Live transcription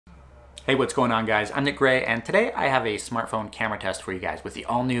Hey, what's going on, guys? I'm Nick Gray, and today I have a smartphone camera test for you guys with the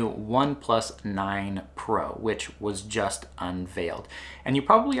all-new OnePlus 9 Pro, which was just unveiled. And you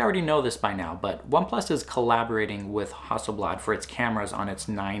probably already know this by now, but OnePlus is collaborating with Hasselblad for its cameras on its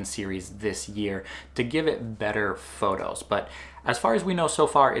 9 series this year to give it better photos. But as far as we know so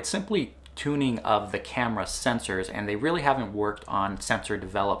far, it's simply tuning of the camera sensors, and they really haven't worked on sensor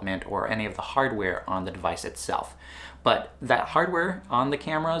development or any of the hardware on the device itself. But that hardware on the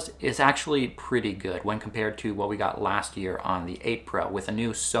cameras is actually pretty good when compared to what we got last year on the 8 Pro with a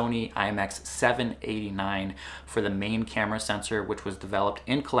new Sony IMX789 for the main camera sensor, which was developed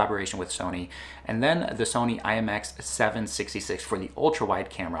in collaboration with Sony, and then the Sony IMX766 for the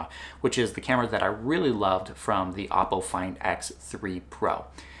ultra-wide camera, which is the camera that I really loved from the Oppo Find X3 Pro.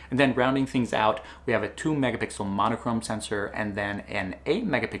 And then rounding things out, we have a 2 megapixel monochrome sensor and then an 8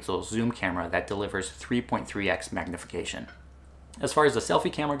 megapixel zoom camera that delivers 3.3x magnification. As far as the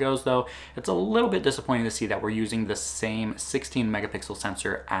selfie camera goes though, it's a little bit disappointing to see that we're using the same 16 megapixel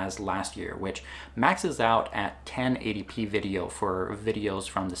sensor as last year, which maxes out at 1080p video for videos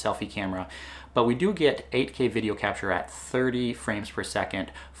from the selfie camera. But we do get 8K video capture at 30 frames per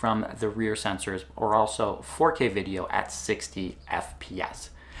second from the rear sensors, or also 4K video at 60 FPS.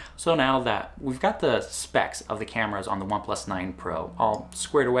 So now that we've got the specs of the cameras on the OnePlus 9 Pro all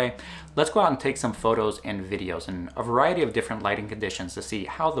squared away, let's go out and take some photos and videos in a variety of different lighting conditions to see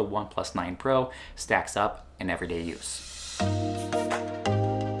how the OnePlus 9 Pro stacks up in everyday use.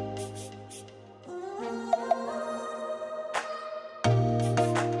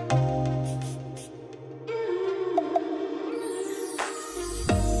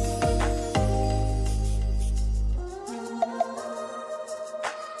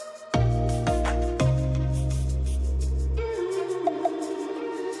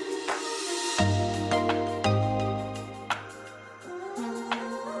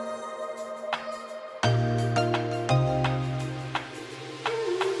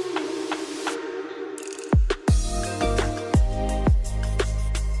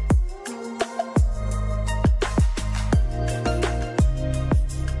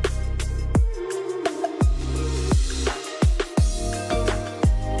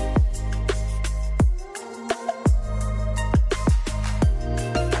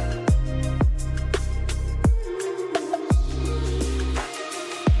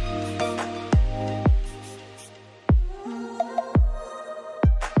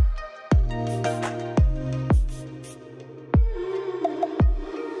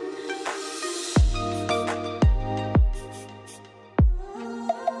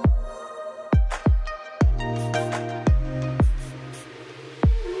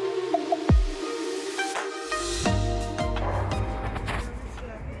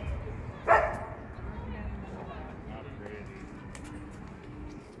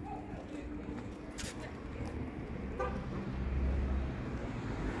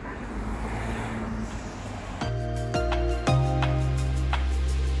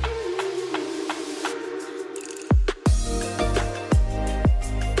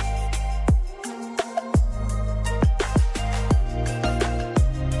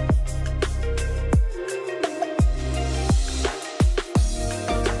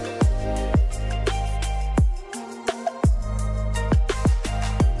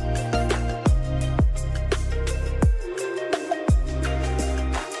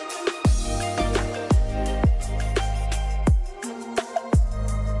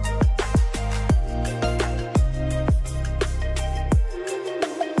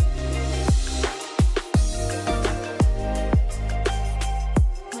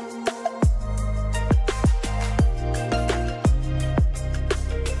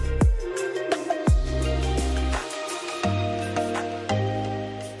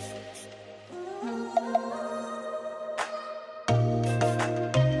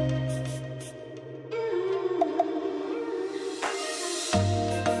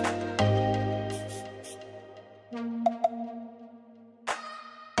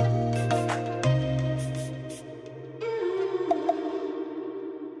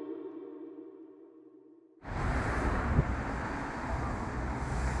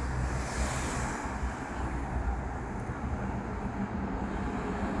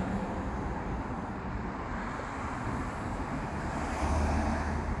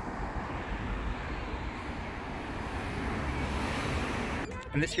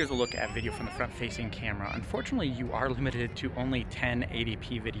 And this here's a look at video from the front-facing camera. Unfortunately, you are limited to only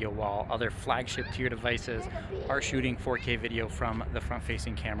 1080p video, while other flagship tier devices are shooting 4K video from the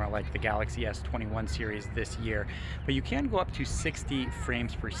front-facing camera, like the Galaxy S21 series this year. But you can go up to 60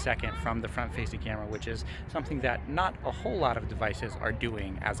 frames per second from the front-facing camera, which is something that not a whole lot of devices are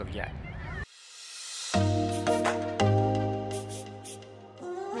doing as of yet.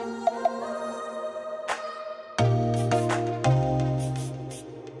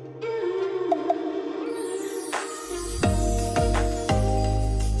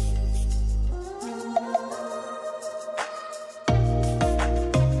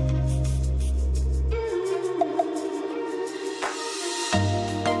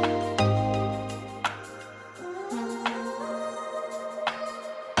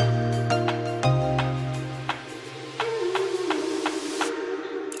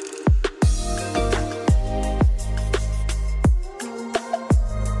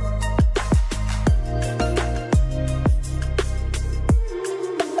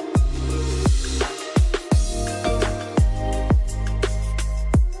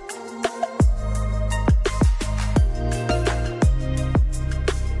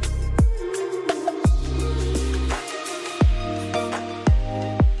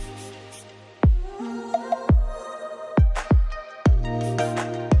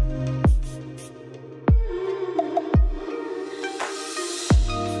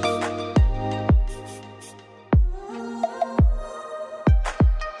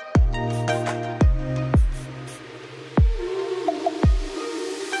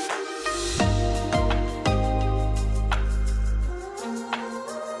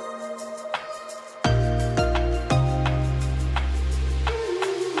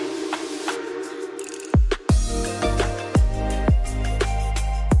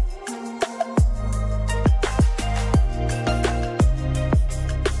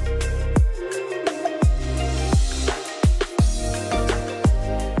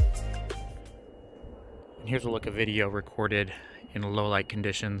 Here's a look at video recorded in low light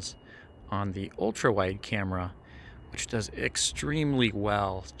conditions on the ultra wide camera, which does extremely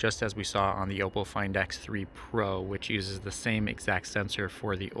well, just as we saw on the Oppo Find X3 Pro, which uses the same exact sensor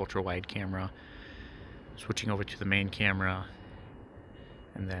for the ultra wide camera. Switching over to the main camera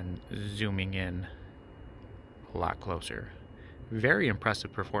and then zooming in a lot closer. Very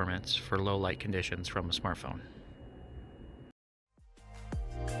impressive performance for low light conditions from a smartphone.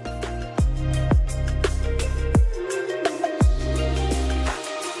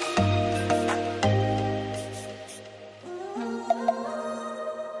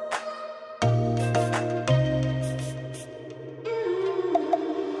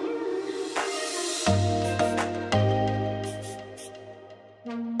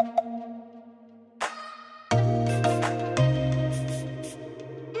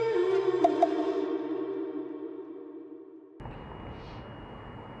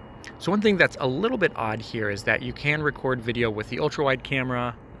 So one thing that's a little bit odd here is that you can record video with the ultra-wide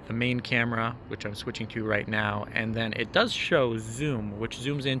camera, the main camera, which I'm switching to right now, and then it does show zoom, which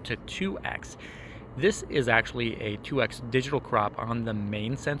zooms into 2x. This is actually a 2x digital crop on the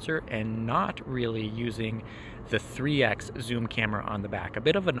main sensor and not really using the 3x zoom camera on the back. A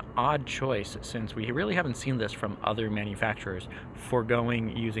bit of an odd choice, since we really haven't seen this from other manufacturers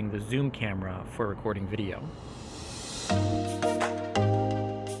foregoing using the zoom camera for recording video.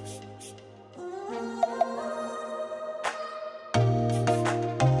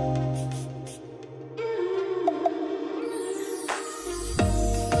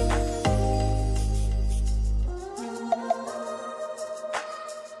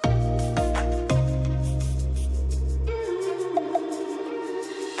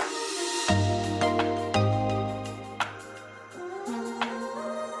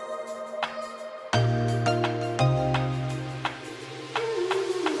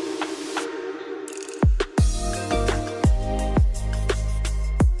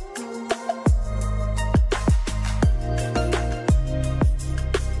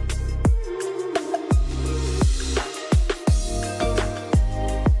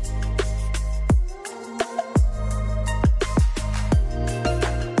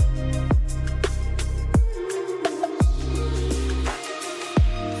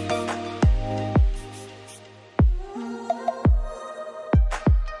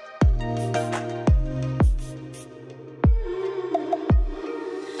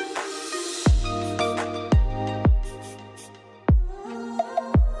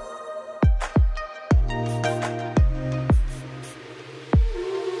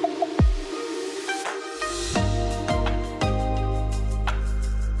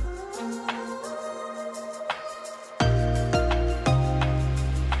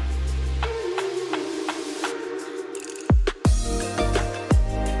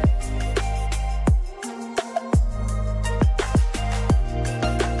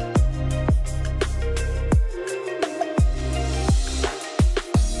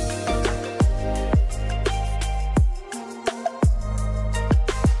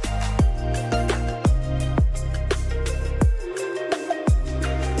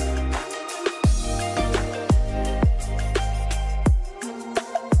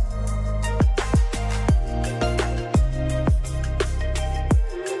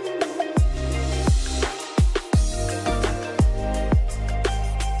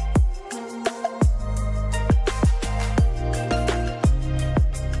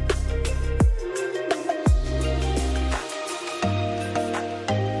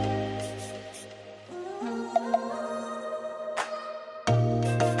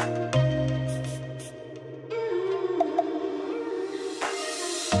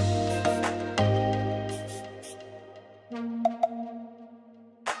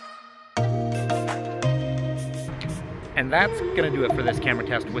 And that's going to do it for this camera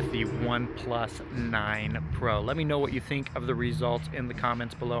test with the OnePlus 9 Pro. Let me know what you think of the results in the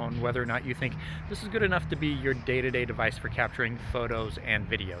comments below, and whether or not you think this is good enough to be your day-to-day device for capturing photos and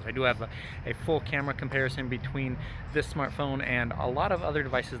videos. I do have a full camera comparison between this smartphone and a lot of other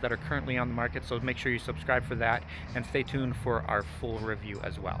devices that are currently on the market, so make sure you subscribe for that and stay tuned for our full review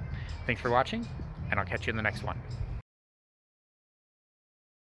as well. Thanks for watching, and I'll catch you in the next one.